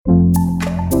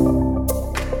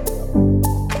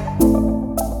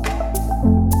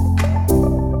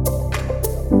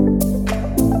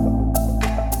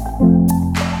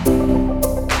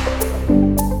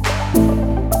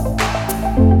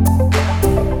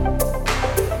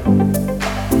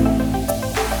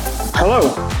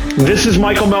Hello, this is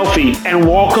Michael Melfi, and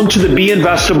welcome to the Be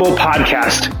Investable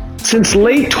podcast. Since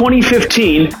late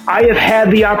 2015, I have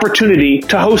had the opportunity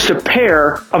to host a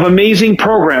pair of amazing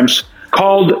programs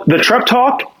called the Trep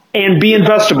Talk and Be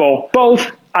Investable, both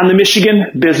on the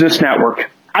Michigan Business Network.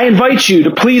 I invite you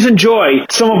to please enjoy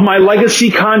some of my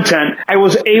legacy content I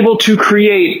was able to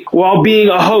create while being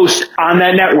a host on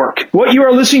that network. What you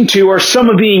are listening to are some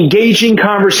of the engaging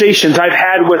conversations I've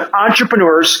had with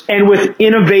entrepreneurs and with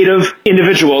innovative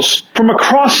individuals from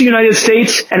across the United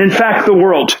States and, in fact, the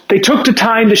world. They took the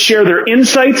time to share their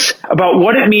insights about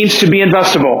what it means to be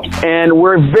investable. And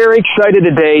we're very excited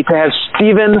today to have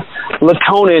Stephen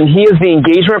Lehtonen. He is the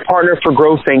engagement partner for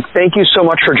GrowThink. Thank you so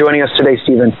much for joining us today,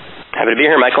 Stephen. Happy to be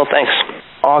here, Michael. Thanks.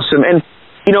 Awesome. And,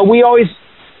 we always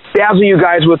dazzle you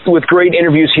guys with great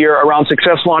interviews here around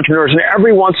successful entrepreneurs. And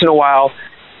every once in a while,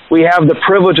 we have the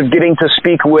privilege of getting to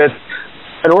speak with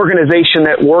an organization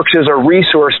that works as a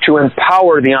resource to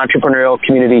empower the entrepreneurial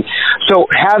community. So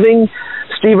having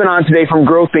Stephen on today from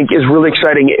GrowThink is really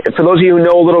exciting. For those of you who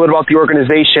know a little bit about the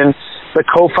organization, the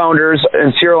co-founders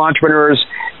and serial entrepreneurs,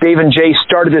 Dave and Jay,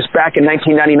 started this back in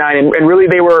 1999, and really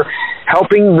they were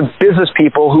helping the business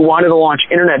people who wanted to launch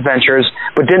internet ventures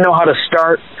but didn't know how to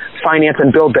start, finance,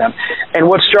 and build them. And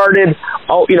what started,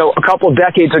 a couple of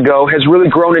decades ago has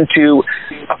really grown into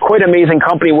a quite amazing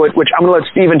company, which I'm going to let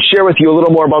Stephen share with you a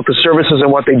little more about the services and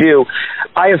what they do.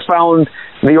 I have found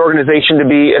the organization to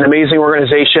be an amazing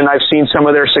organization. I've seen some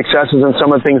of their successes and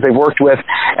some of the things they've worked with,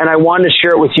 and I wanted to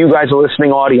share it with you guys, the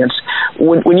listening audience.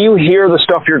 When you hear the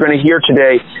stuff you're going to hear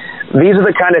today, these are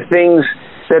the kind of things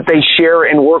that they share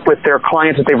and work with their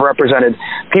clients that they've represented.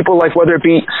 People like whether it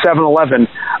be 7-Eleven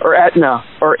or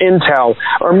Aetna or Intel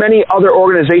or many other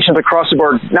organizations across the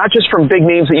board, not just from big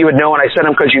names that you would know, and I said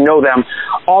them because you know them,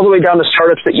 all the way down to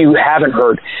startups that you haven't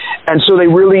heard. And so they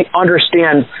really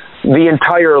understand the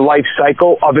entire life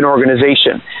cycle of an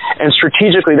organization. And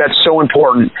strategically, that's so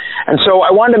important. And so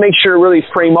I wanted to make sure to really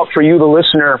frame up for you, the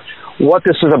listener, what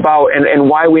this is about and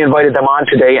why we invited them on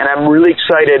today. And I'm really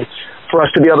excited for us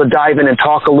to be able to dive in and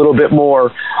talk a little bit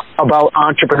more about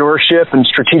entrepreneurship and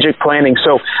strategic planning.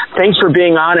 So thanks for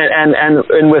being on it.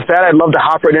 And with that, I'd love to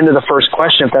hop right into the first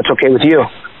question, if that's okay with you.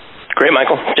 Great,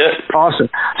 Michael. Yeah. Awesome.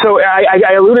 So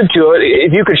I alluded to it.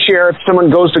 If you could share, if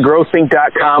someone goes to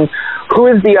growthink.com, who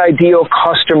is the ideal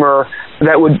customer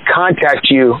that would contact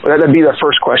you? That would be the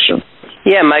first question.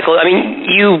 Yeah, Michael,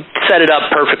 you set it up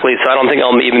perfectly, so I don't think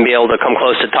I'll even be able to come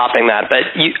close to topping that.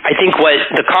 But I think what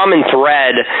the common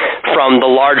thread from the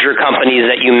larger companies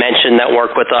that you mentioned that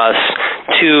work with us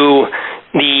to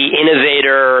the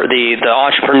innovator, the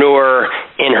entrepreneur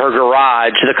in her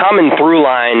garage, the common through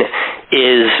line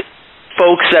is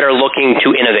folks that are looking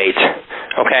to innovate.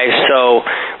 Okay, so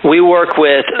we work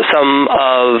with some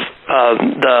of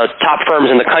the top firms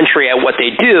in the country at what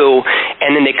they do,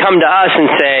 and then they come to us and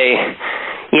say,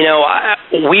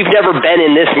 we've never been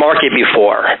in this market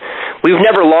before. We've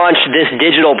never launched this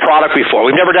digital product before.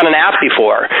 We've never done an app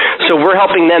before. So we're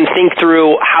helping them think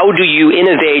through, how do you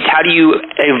innovate? How do you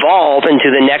evolve into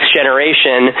the next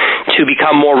generation to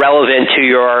become more relevant to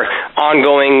your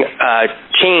ongoing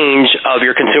change of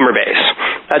your consumer base?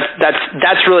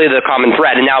 That's really the common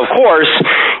thread. And now, of course,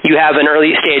 you have an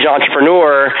early stage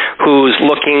entrepreneur who's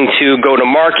looking to go to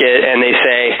market, and they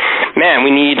say, "Man,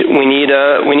 we need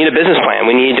a business plan.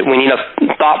 We need a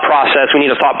thought process. We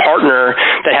need a thought partner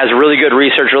that has really good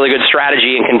research, really good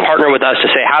strategy, and can partner with us to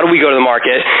say, how do we go to the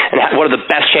market, and what are the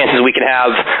best chances we can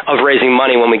have of raising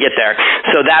money when we get there?"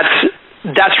 So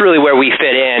that's really where we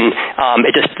fit in.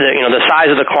 The size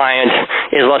of the client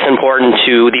is less important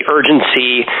to the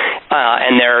urgency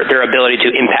and their ability to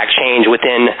impact change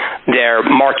within their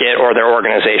market or their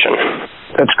organization.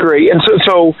 That's great. And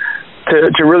so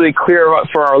to really clear up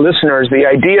for our listeners, the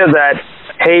idea that,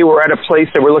 hey, we're at a place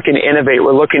that we're looking to innovate,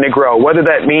 we're looking to grow, whether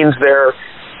that means they're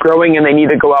growing and they need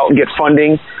to go out and get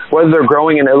funding, whether they're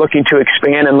growing and they're looking to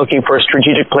expand and looking for a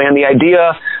strategic plan, the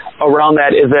idea around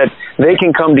that is that they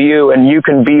can come to you and you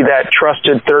can be that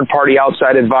trusted third-party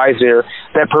outside advisor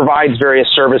that provides various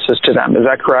services to them. Is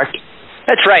that correct?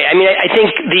 That's right. I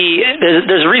think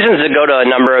there's reasons to go to a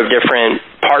number of different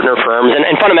partner firms,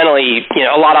 and fundamentally,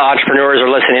 a lot of entrepreneurs are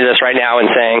listening to this right now and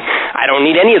saying, I don't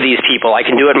need any of these people. I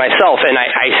can do it myself. And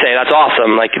I say, that's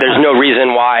awesome. There's no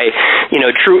reason why,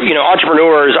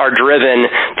 entrepreneurs are driven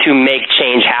to make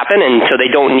change happen, and so they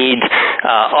don't need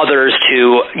others to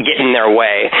get in their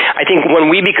way. I think when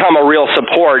we become a real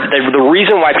support, the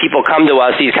reason why people come to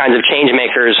us, these kinds of change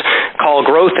makers called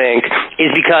GrowThink,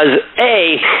 is because,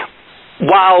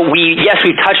 while we've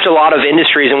touched a lot of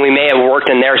industries and we may have worked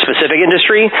in their specific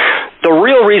industry, the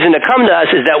real reason to come to us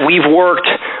is that we've worked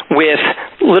with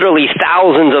literally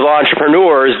thousands of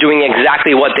entrepreneurs doing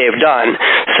exactly what they've done.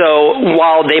 So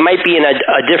while they might be in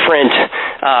a different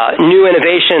new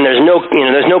innovation, there's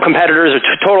no competitors or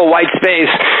total white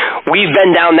space, we've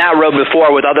been down that road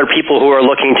before with other people who are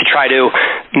looking to try to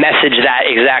message that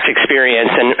exact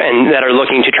experience and that are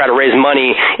looking to try to raise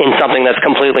money in something that's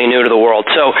completely new to the world.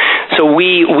 So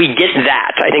we get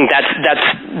that. I think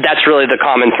that's really the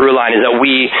common through line, is that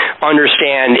we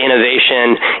understand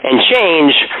innovation and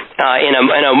change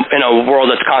in a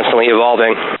world that's constantly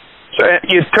evolving. So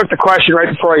you took the question right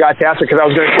before I got to ask it, because I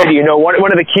was going to say,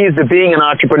 one of the keys to being an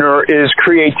entrepreneur is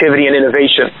creativity and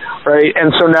innovation, right?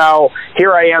 And so now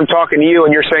here I am talking to you,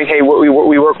 and you're saying, hey,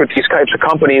 we work with these types of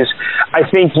companies. I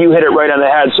think you hit it right on the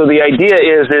head. So the idea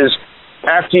is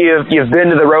after you've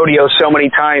been to the rodeo so many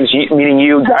times, meaning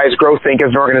you guys, GrowThink as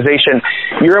an organization,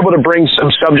 you're able to bring some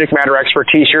subject matter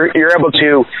expertise. You're able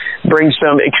to bring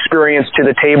some experience to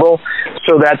the table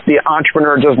so that the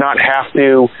entrepreneur does not have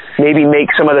to maybe make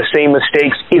some of the same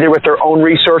mistakes either with their own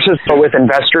resources or with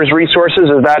investors' resources.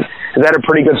 Is that a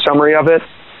pretty good summary of it?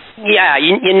 Yeah,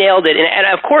 you nailed it. And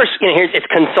of course, here it's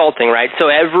consulting, right?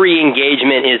 So every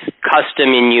engagement is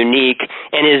custom and unique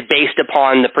and is based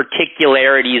upon the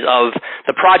particularities of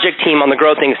the project team on the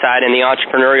GrowThink side and the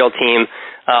entrepreneurial team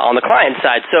on the client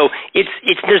side. So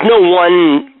there's no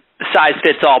one size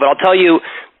fits all. But I'll tell you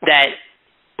that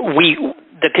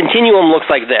the continuum looks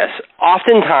like this.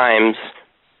 Oftentimes,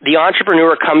 the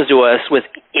entrepreneur comes to us with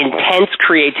intense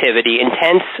creativity,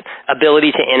 intense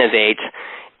ability to innovate.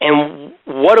 And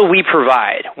what do we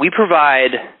provide? We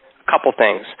provide a couple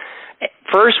things.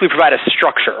 First, we provide a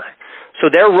structure.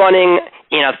 So they're running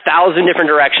in 1,000 different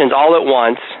directions all at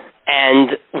once,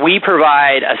 and we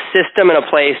provide a system and a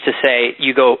place to say,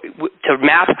 to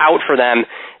map out for them,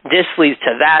 this leads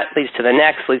to that, leads to the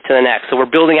next, leads to the next. So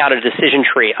we're building out a decision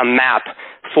tree, a map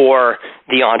for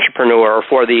the entrepreneur, or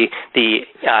for the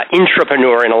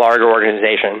intrapreneur in a larger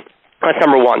organization. That's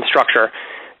number one, structure.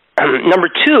 Number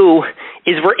two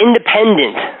is we're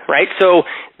independent, right? So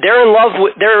they're in love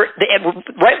with,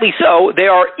 rightly so, they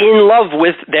are in love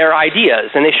with their ideas,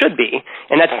 and they should be.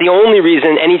 And that's the only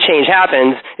reason any change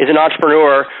happens, is an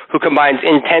entrepreneur who combines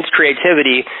intense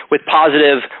creativity with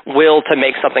positive will to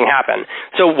make something happen.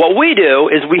 So what we do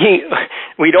is we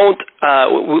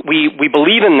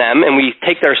believe in them and we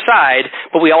take their side,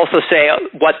 but we also say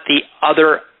what the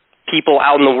other people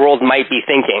out in the world might be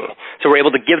thinking. So we're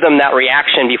able to give them that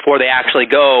reaction before they actually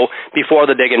go before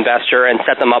the big investor and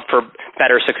set them up for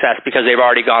better success because they've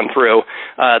already gone through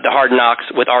the hard knocks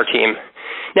with our team.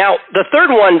 Now, the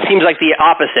third one seems like the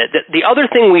opposite. The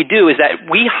other thing we do is that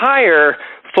we hire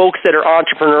folks that are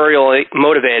entrepreneurially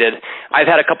motivated. I've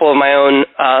had a couple of my own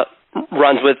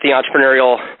runs with the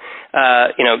entrepreneurial,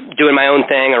 doing my own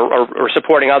thing or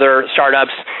supporting other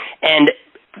startups. And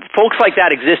folks like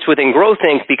that exist within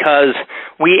GrowThink because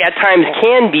we at times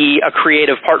can be a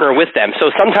creative partner with them. So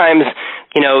sometimes,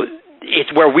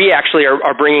 it's where we actually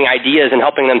are bringing ideas and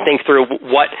helping them think through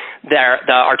what the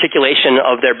articulation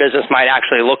of their business might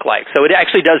actually look like. So it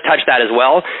actually does touch that as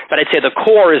well. But I'd say the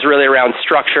core is really around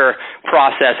structure,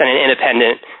 process, and an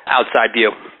independent outside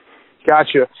view.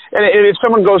 Gotcha. And if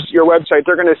someone goes to your website,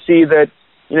 they're going to see that,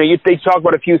 they talk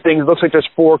about a few things. It looks like there's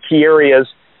 4 key areas: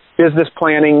 business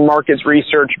planning, markets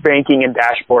research, banking, and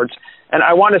dashboards. And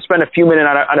I want to spend a few minutes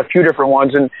on a few different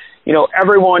ones. And,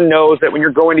 everyone knows that when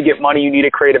you're going to get money, you need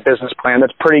to create a business plan.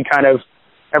 That's pretty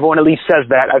everyone at least says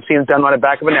that. I've seen it done on the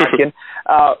back of a napkin.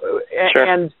 Sure.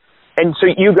 And so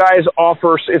you guys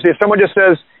offer, if someone just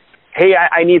says, hey,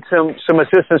 I need some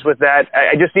assistance with that,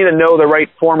 I just need to know the right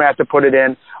format to put it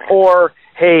in. Or,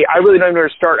 hey, I really don't know where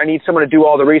to start. I need someone to do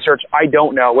all the research. I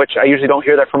don't know, which I usually don't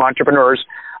hear that from entrepreneurs.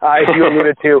 If you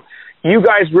alluded to, you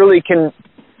guys really can.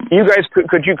 You guys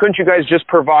couldn't you guys just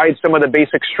provide some of the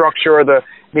basic structure, or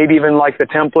maybe even like the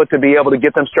template to be able to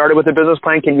get them started with a business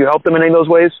plan? Can you help them in any of those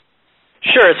ways?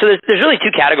 Sure. So there's really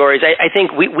 2 categories. I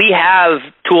think we have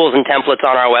tools and templates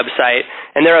on our website,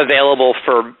 and they're available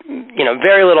for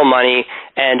very little money,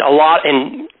 and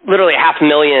literally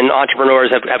 500,000 entrepreneurs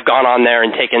have gone on there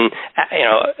and taken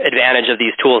advantage of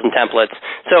these tools and templates.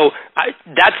 So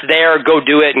that's there. Go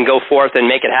do it and go forth and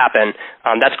make it happen.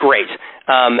 That's great.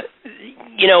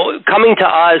 Coming to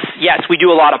us, yes, we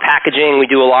do a lot of packaging. We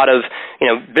do a lot of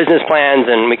business plans,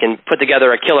 and we can put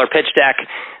together a killer pitch deck.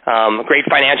 A great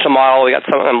financial model. We got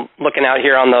some. I'm looking out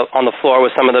here on the floor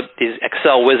with some of these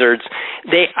Excel wizards.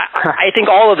 I think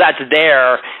all of that's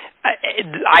there.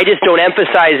 I just don't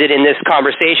emphasize it in this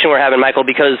conversation we're having, Michael,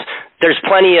 because there's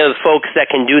plenty of folks that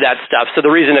can do that stuff. So the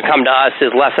reason to come to us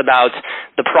is less about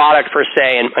the product per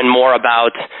se and more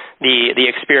about the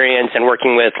experience and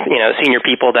working with senior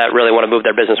people that really want to move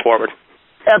their business forward.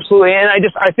 Absolutely, and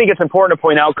I think it's important to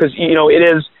point out because it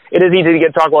is easy to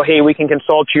get talk about, hey, we can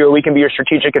consult you, or we can be your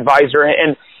strategic advisor,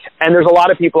 and there's a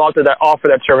lot of people out there that offer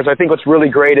that service. I think what's really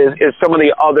great is some of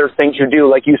the other things you do.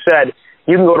 Like you said,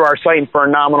 you can go to our site and for a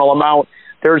nominal amount,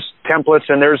 there's templates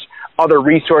and there's other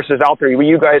resources out there where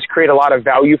you guys create a lot of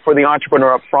value for the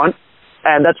entrepreneur up front,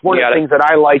 and that's one of the things that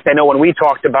I liked. I know when we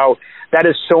talked about that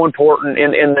is so important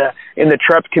in the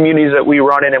TREP communities that we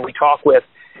run in and we talk with.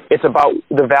 It's about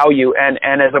the value, and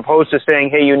as opposed to saying,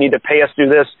 hey, you need to pay us to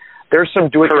do this, there's some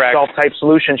do-it-yourself type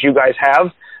solutions you guys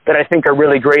have that I think are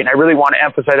really great, and I really want to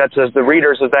emphasize that to the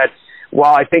readers, is that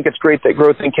while I think it's great that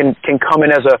GrowThink can come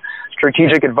in as a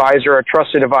strategic advisor, a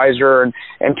trusted advisor,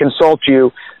 and consult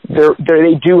you,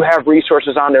 they do have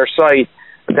resources on their site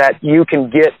that you can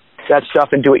get that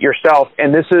stuff and do it yourself,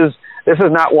 and this is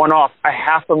not one-off.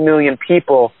 500,000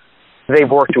 people they've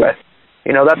worked with.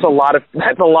 That's a lot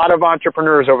of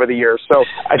entrepreneurs over the years. So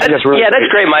I think that's really that's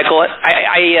great, Michael.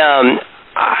 I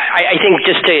think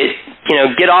just to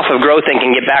get off of GrowThink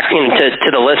and get back to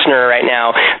the listener right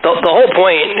now. The whole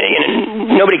point,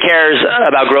 nobody cares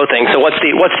about GrowThink. So what's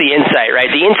the insight, right?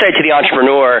 The insight to the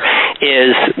entrepreneur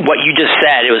is what you just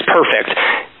said. It was perfect.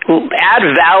 Add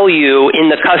value in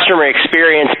the customer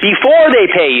experience before they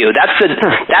pay you. That's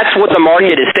what the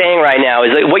market is saying right now.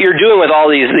 Is that what you're doing with all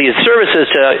these services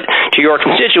to your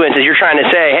constituents is you're trying to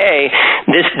say, hey,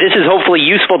 this is hopefully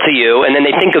useful to you, and then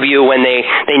they think of you when they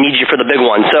need you for the big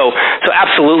one. So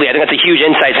absolutely, I think that's a huge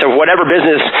insight. So whatever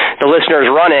business the listener is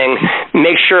running,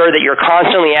 make sure that you're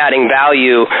constantly adding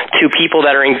value to people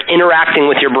that are interacting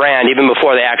with your brand even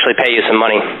before they actually pay you some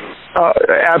money.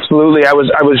 Absolutely. I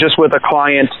was just with a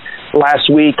client last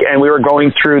week, and we were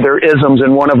going through their isms,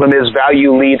 and one of them is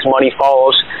value leads, money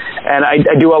follows. And I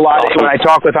do a lot when I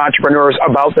talk with entrepreneurs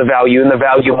about the value and the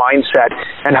value mindset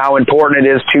and how important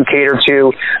it is to cater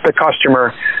to the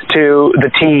customer, to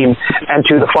the team, and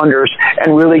to the funders,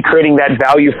 and really creating that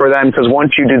value for them, because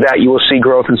once you do that, you will see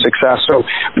growth and success. So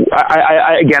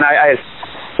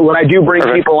when I do bring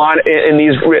people on in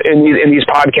these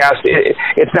podcasts,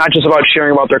 it's not just about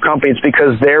sharing about their companies,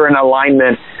 because they're in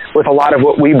alignment with a lot of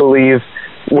what we believe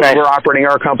when we're operating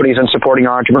our companies and supporting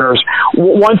our entrepreneurs.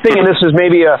 One thing, and this is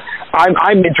maybe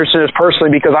I'm interested in this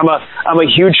personally because I'm a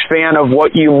huge fan of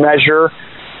what you measure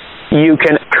you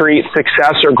can create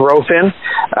success or growth in.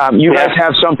 You guys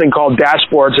have something called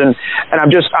dashboards, and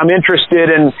I'm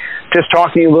interested in just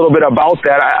talking a little bit about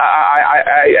that.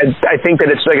 I think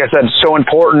that it's, like I said, so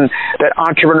important that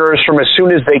entrepreneurs, from as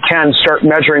soon as they can, start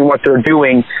measuring what they're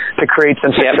doing to create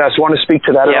some success. Want to speak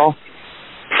to that at all?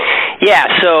 Yeah,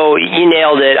 so you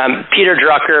nailed it. Peter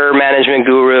Drucker, management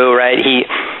guru, right? He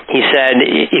said,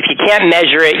 if you can't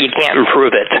measure it, you can't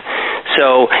improve it.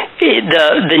 So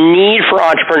the need for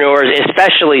entrepreneurs,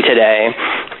 especially today,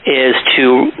 is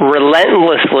to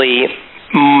relentlessly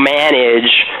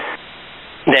manage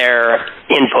their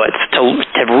inputs,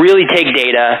 to really take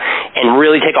data and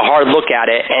really take a hard look at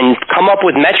it and come up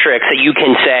with metrics that you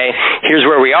can say, here's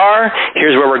where we are,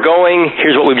 here's where we're going,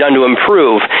 here's what we've done to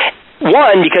improve.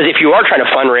 One, because if you are trying to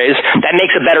fundraise, that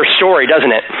makes a better story, doesn't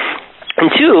it?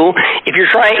 And two, if you're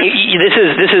trying, this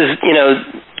is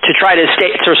to try to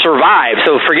survive.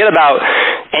 So forget about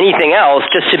anything else.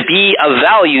 Just to be of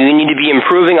value, you need to be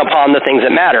improving upon the things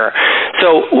that matter.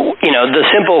 So, the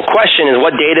simple question is,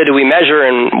 what data do we measure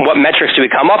and what metrics do we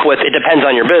come up with? It depends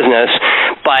on your business.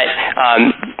 But,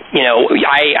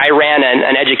 I ran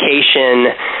an education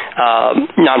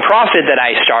nonprofit that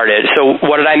I started. So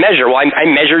what did I measure? Well, I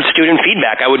measured student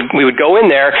feedback. We would go in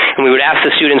there and we would ask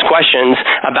the students questions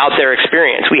about their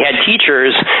experience. We had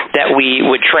teachers that we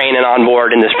would train and onboard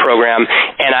in this program,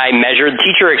 and I measured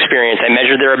teacher experience. I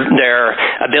measured their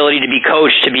ability to be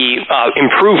coached, to be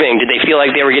improving. Did they feel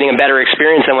like they were getting a better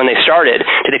experience than when they started?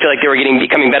 Did they feel like they were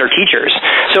becoming better teachers?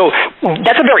 So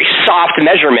that's a very soft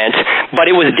measurement, but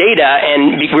it was data,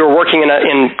 and we were working in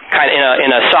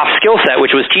a soft skill set,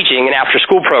 which was teaching an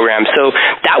after-school program. So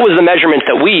that was the measurements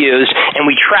that we used, and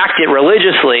we tracked it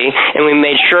religiously, and we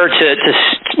made sure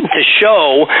to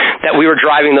show that we were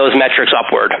driving those metrics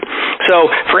upward.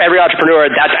 So for every entrepreneur,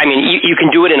 you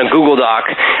can do it in a Google Doc.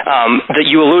 That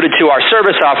you alluded to our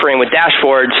service offering with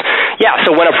dashboards. Yeah,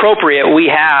 so when appropriate, we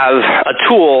have a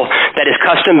tool that is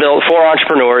custom built for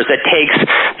entrepreneurs that takes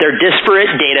their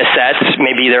disparate data sets,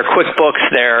 maybe their QuickBooks,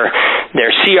 their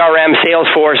CRM,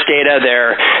 Salesforce data,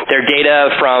 their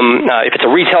data from, if it's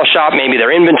a retail shop, maybe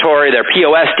their inventory, their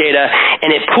POS data,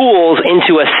 and it pools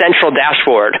into a central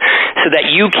dashboard so that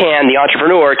the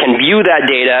entrepreneur can view that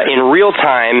data in real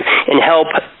time and help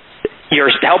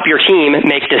help your team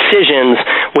make decisions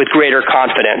with greater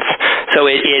confidence. So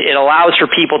it allows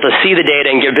for people to see the data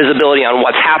and get visibility on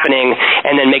what's happening,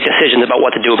 and then make decisions about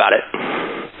what to do about it.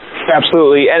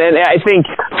 Absolutely. And I think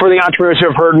for the entrepreneurs who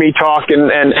have heard me talk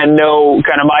and know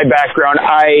kind of my background,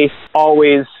 I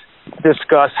always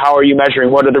discuss how are you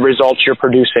measuring, what are the results you're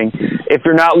producing. If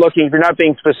you're not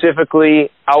being specifically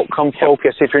outcome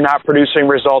focused, if you're not producing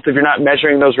results, if you're not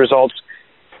measuring those results,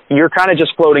 you're kind of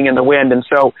just floating in the wind. And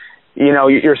so,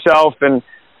 yourself and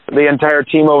the entire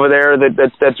team over there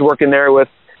that's working there with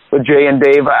Jay and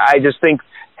Dave, I just think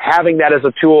having that as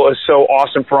a tool is so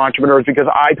awesome for entrepreneurs, because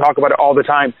I talk about it all the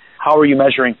time. How are you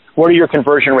measuring? What are your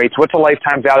conversion rates? What's the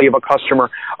lifetime value of a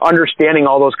customer? Understanding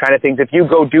all those kind of things. If you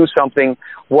go do something,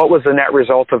 what was the net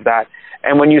result of that?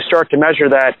 And when you start to measure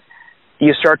that,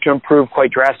 you start to improve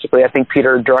quite drastically. I think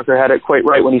Peter Drucker had it quite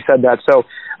right when he said that. So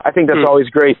I think that's always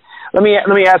great. Let me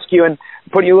ask you, and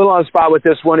put you a little on the spot with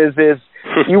this one, is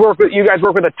you guys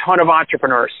work with a ton of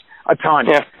entrepreneurs, a ton.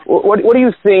 Yeah. What do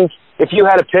you think, if you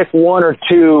had to pick one or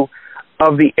two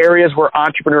of the areas where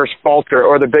entrepreneurs falter,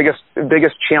 or the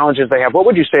biggest challenges they have, what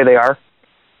would you say they are?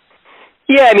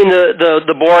 Yeah, I mean,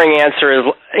 the boring answer is,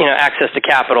 access to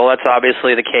capital. That's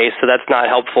obviously the case, so that's not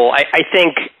helpful. I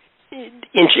think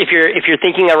if you're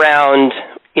thinking around,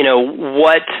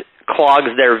 what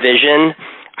clogs their vision,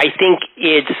 I think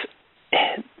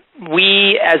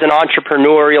we as an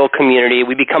entrepreneurial community,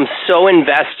 we become so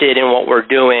invested in what we're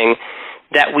doing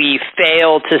that we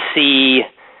fail to see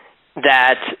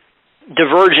that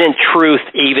divergent truth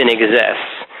even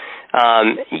exists.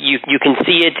 You can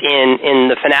see it in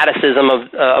the fanaticism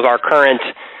of our current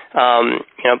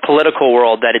political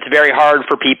world, that it's very hard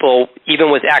for people,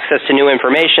 even with access to new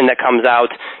information that comes out,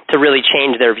 to really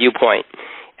change their viewpoint.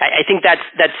 I think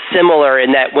that's similar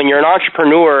in that when you're an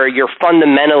entrepreneur, you're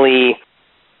fundamentally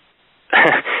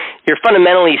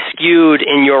skewed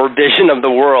in your vision of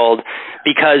the world,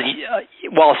 because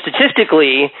while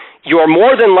statistically you're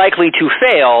more than likely to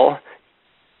fail,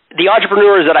 the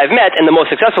entrepreneurs that I've met, and the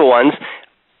most successful ones,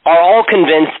 are all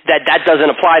convinced that doesn't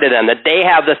apply to them, that they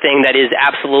have the thing that is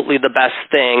absolutely the best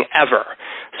thing ever.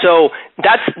 So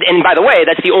and by the way,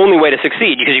 that's the only way to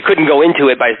succeed, because you couldn't go into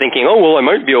it by thinking, oh, well, I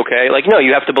might be okay. No,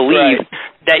 you have to believe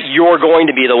that you're going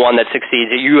to be the one that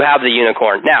succeeds, that you have the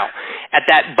unicorn. Now,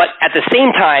 but at the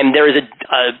same time, there is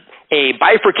a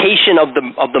bifurcation of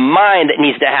the mind that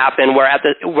needs to happen, where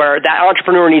that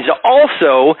entrepreneur needs to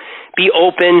also be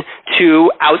open to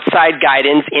outside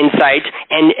guidance, insight,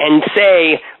 and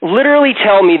literally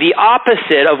tell me the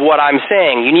opposite of what I'm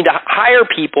saying. You need to hire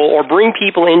people or bring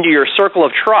people into your circle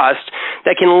of trust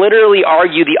that can literally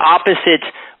argue the opposite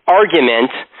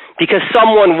argument, because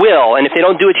someone will, and if they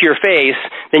don't do it to your face,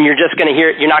 then you're not going to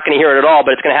hear it at all,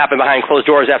 but it's going to happen behind closed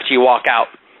doors after you walk out.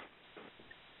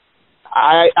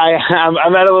 I'm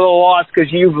at a little loss, because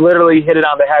you've literally hit it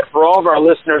on the head. For all of our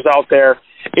listeners out there,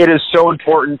 it is so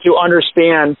important to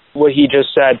understand what he just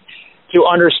said, to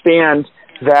understand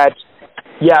that,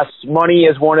 yes, money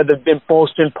is one of the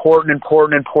most important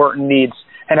needs,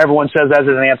 and everyone says that as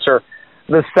an answer.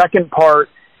 The second part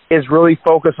is really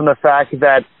focus on the fact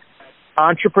that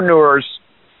entrepreneurs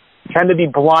tend to be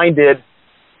blinded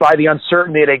by the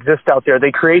uncertainty that exists out there.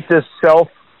 They create this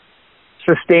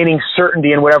self-sustaining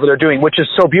certainty in whatever they're doing, which is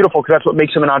so beautiful, because that's what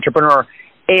makes them an entrepreneur.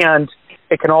 And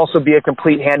it can also be a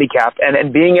complete handicap.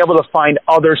 And being able to find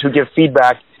others who give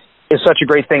feedback is such a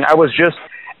great thing. I was just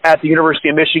at the University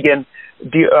of Michigan.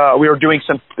 We were doing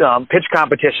some pitch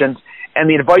competitions, and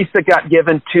the advice that got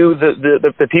given to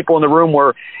the people in the room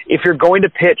were, if you're going to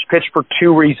pitch for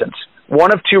two reasons.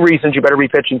 One of two reasons you better be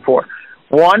pitching for.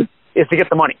 One is to get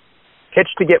the money. Pitch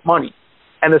to get money.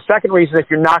 And the second reason, if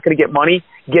you're not going to get money,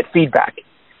 get feedback.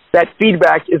 That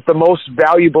feedback is the most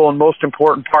valuable and most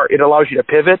important part. It allows you to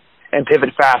pivot, and pivot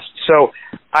fast. So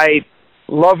I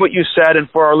love what you said, and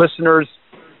for our listeners,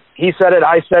 he said it,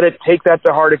 I said it, take that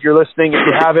to heart if you're listening. If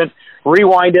you haven't,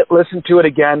 rewind it, listen to it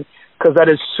again, because that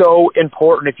is so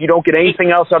important. If you don't get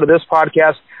anything else out of this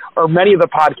podcast, or many of the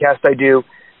podcasts I do,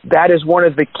 that is one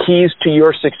of the keys to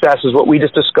your success, is what we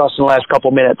just discussed in the last couple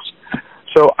minutes.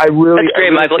 So That's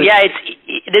great, Michael. Yeah,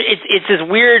 it's this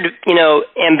weird,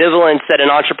 ambivalence that an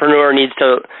entrepreneur needs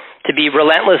to be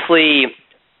relentlessly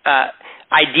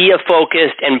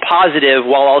idea-focused and positive,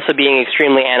 while also being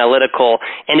extremely analytical.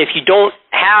 And if you don't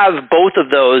have both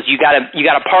of those, you gotta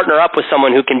partner up with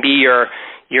someone who can be your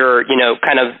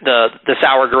kind of the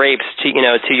sour grapes to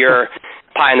your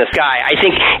pie in the sky. I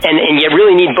think, and you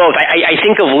really need both. I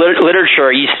think of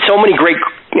literature. So many great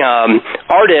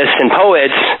artists and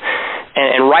poets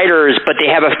and writers, but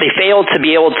they fail to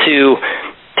be able to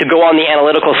go on the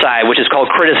analytical side, which is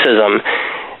called criticism.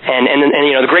 And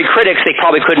the great critics, they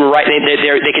probably couldn't write.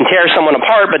 They can tear someone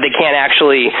apart, but they can't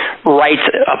actually write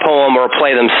a poem or a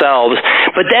play themselves.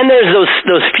 But then there's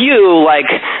those few like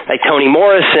Toni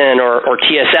Morrison or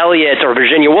T.S. Eliot or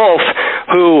Virginia Woolf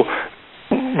who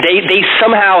they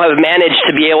somehow have managed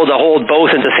to be able to hold both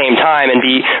at the same time and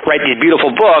write these beautiful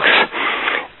books.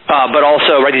 But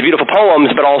also write these beautiful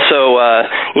poems, but also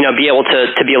be able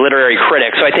to be a literary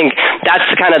critic. So I think that's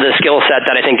kind of the skill set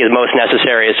that I think is most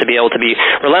necessary, is to be able to be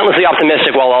relentlessly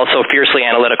optimistic while also fiercely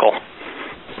analytical.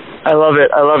 I love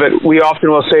it. We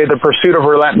often will say the pursuit of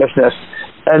relentlessness.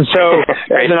 And so,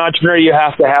 as an entrepreneur, you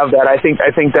have to have that. I think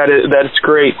that's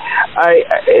great.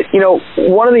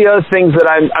 One of the other things that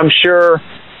I'm sure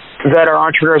that our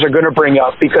entrepreneurs are going to bring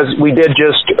up, because we did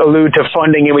just allude to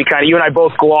funding, and you and I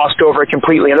both glossed over it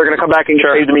completely, and they're going to come back and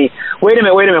say to me, wait a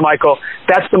minute, Michael,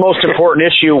 that's the most important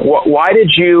issue. Why'd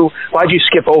you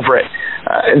skip over it?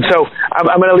 And so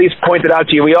I'm going to at least point it out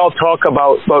to you. We all talk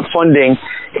about funding.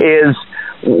 Is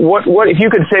what if you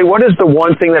could say, what is the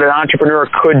one thing that an entrepreneur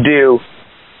could do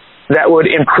that would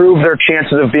improve their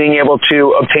chances of being able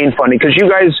to obtain funding? Because you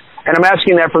guys, and I'm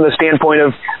asking that from the standpoint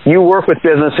of you work with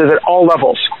businesses at all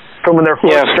levels, from when they're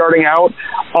first starting out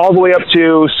all the way up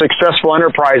to successful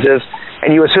enterprises, and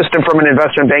you assist them from an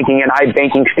investment banking and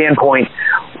iBanking standpoint.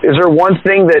 Is there one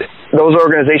thing that those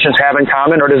organizations have in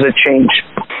common, or does it change?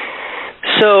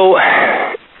 So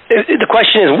the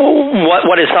question is,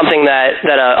 what is something that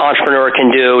an entrepreneur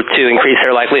can do to increase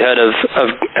their likelihood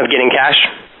of getting cash?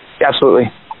 Absolutely.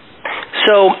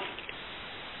 So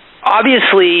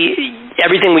obviously,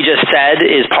 everything we just said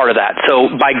is part of that. So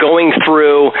by going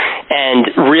through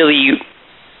and really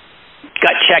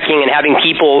gut checking and having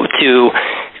people to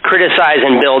criticize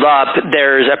and build up,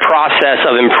 there's a process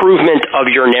of improvement of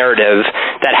your narrative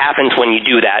that happens when you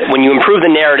do that. When you improve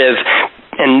the narrative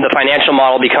and the financial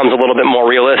model becomes a little bit more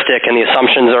realistic and the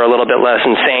assumptions are a little bit less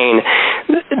insane,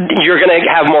 you're going to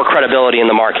have more credibility in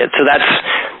the market. So that's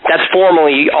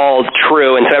formally all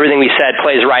true, and so everything we said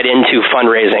plays right into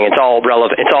fundraising. It's all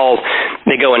relevant.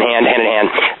 They go in hand in hand.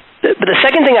 But the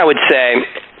second thing I would say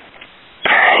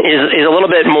is a little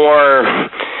bit more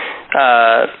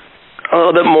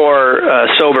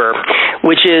sober,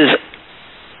 which is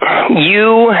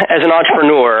you as an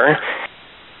entrepreneur.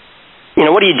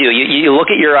 What do? You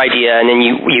look at your idea, and then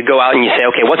you go out and you say,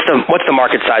 okay, what's the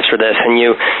market size for this? And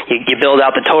you build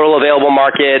out the total available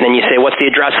market, and you say, what's the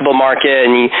addressable market?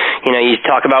 And you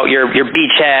talk about your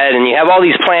beachhead, and you have all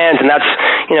these plans, and that's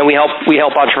we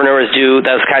help entrepreneurs do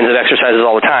those kinds of exercises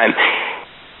all the time.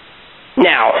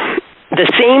 Now, the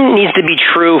same needs to be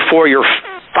true for your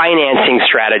financing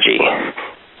strategy.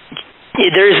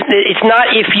 It's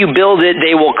not if you build it,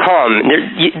 they will come.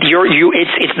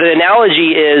 It's the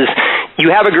analogy is you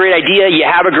have a great idea, you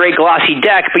have a great glossy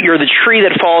deck, but you're the tree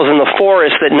that falls in the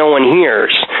forest that no one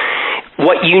hears.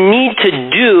 What you need to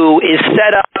do is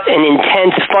set up an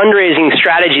intense fundraising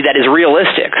strategy that is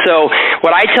realistic. So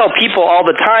what I tell people all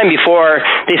the time before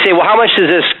they say, well, how much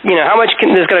is this, how much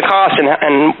is this going to cost,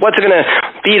 and what's it going to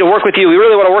be to work with you? We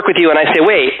really want to work with you. And I say,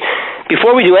 wait,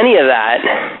 before we do any of that,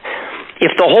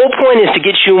 if the whole point is to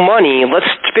get you money, let's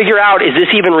figure out, is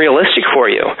this even realistic for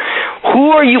you?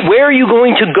 Where are you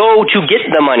going to go to get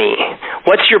the money?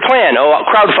 What's your plan? Oh,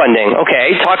 crowdfunding.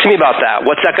 Okay, talk to me about that.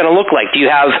 What's that going to look like? Do you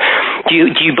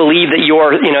believe that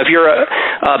if you're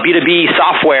a B2B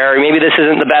software, maybe this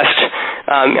isn't the best,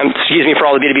 excuse me for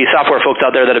all the B2B software folks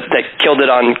out there that killed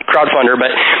it on crowdfunder, but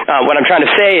what I'm trying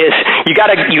to say is you got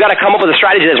to come up with a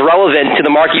strategy that's relevant to the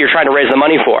market you're trying to raise the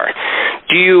money for.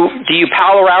 Do you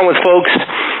pal around with folks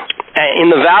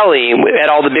in the valley at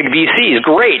all the big VCs?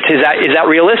 Great. Is that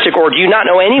realistic, or do you not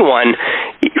know anyone,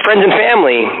 friends and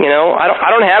family? I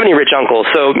don't have any rich uncles,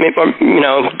 so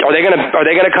are they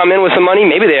gonna come in with some money?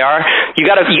 Maybe they are. You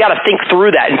gotta think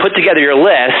through that and put together your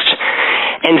list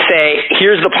and say,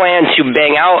 here's the plan to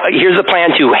here's the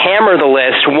plan to hammer the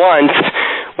list once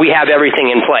we have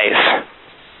everything in place.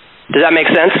 Does that make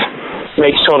sense?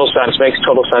 Makes total sense.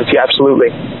 Yeah,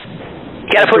 absolutely.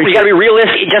 You gotta be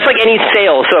realistic, just like any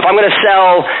sale. So if I'm going to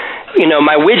sell,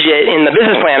 my widget in the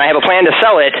business plan, I have a plan to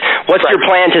sell it. What's your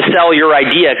plan to sell your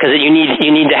idea? Because you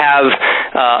need to have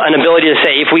an ability to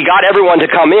say, if we got everyone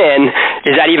to come in,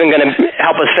 is that even going to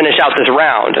help us finish out this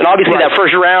round? And obviously that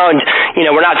first round,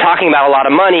 we're not talking about a lot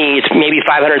of money. It's maybe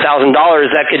 $500,000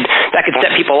 that could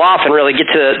set people off and really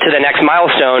get to the next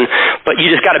milestone. But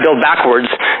you just got to build backwards.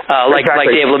 Like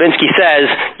Dave Levinsky says,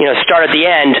 start at the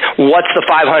end. What's the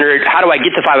 500? How do I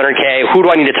get to 500K? Who do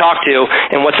I need to talk to?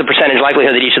 And what's the percentage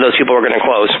likelihood that each of those people are going to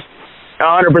close?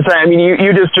 100%. I mean,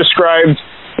 you just described,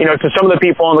 to some of the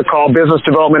people on the call, business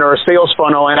development or a sales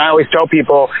funnel, and I always tell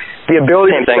people the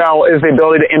ability to sell is the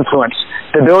ability to influence.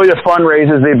 The ability to fundraise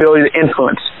is the ability to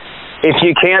influence. If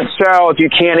you can't sell, if you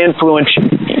can't influence,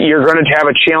 you're going to have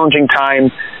a challenging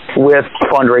time with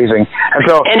fundraising.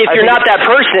 And if you're not that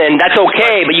person, that's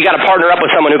okay, but you got to partner up with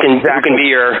someone who can be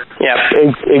your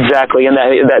exactly, and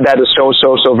that is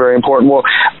so very important. Well,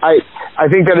 I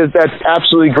think that's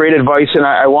absolutely great advice, and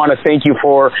I want to thank you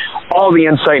for all the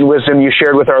insight and wisdom you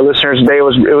shared with our listeners today.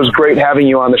 It was great having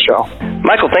you on the show.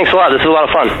 Michael, thanks a lot. This is a lot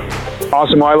of fun.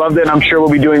 Awesome. Well, I loved it, and I'm sure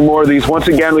we'll be doing more of these. Once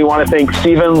again, we want to thank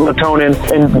Stephen Lehtonen,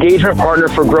 engagement partner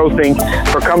for GrowThink,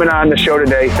 for coming on the show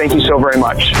today. Thank you so very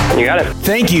much. You got it.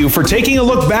 Thank you for taking a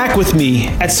look back with me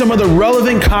at some of the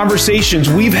relevant conversations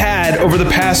we've had over the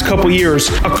past couple years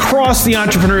across the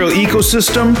entrepreneurial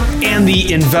ecosystem and the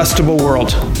investable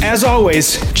world. As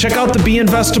always, check out the Be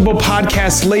Investable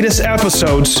podcast's latest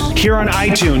episodes here on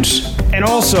iTunes. And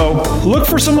also, look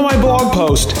for some of my blog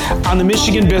posts on the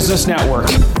Michigan Business Network.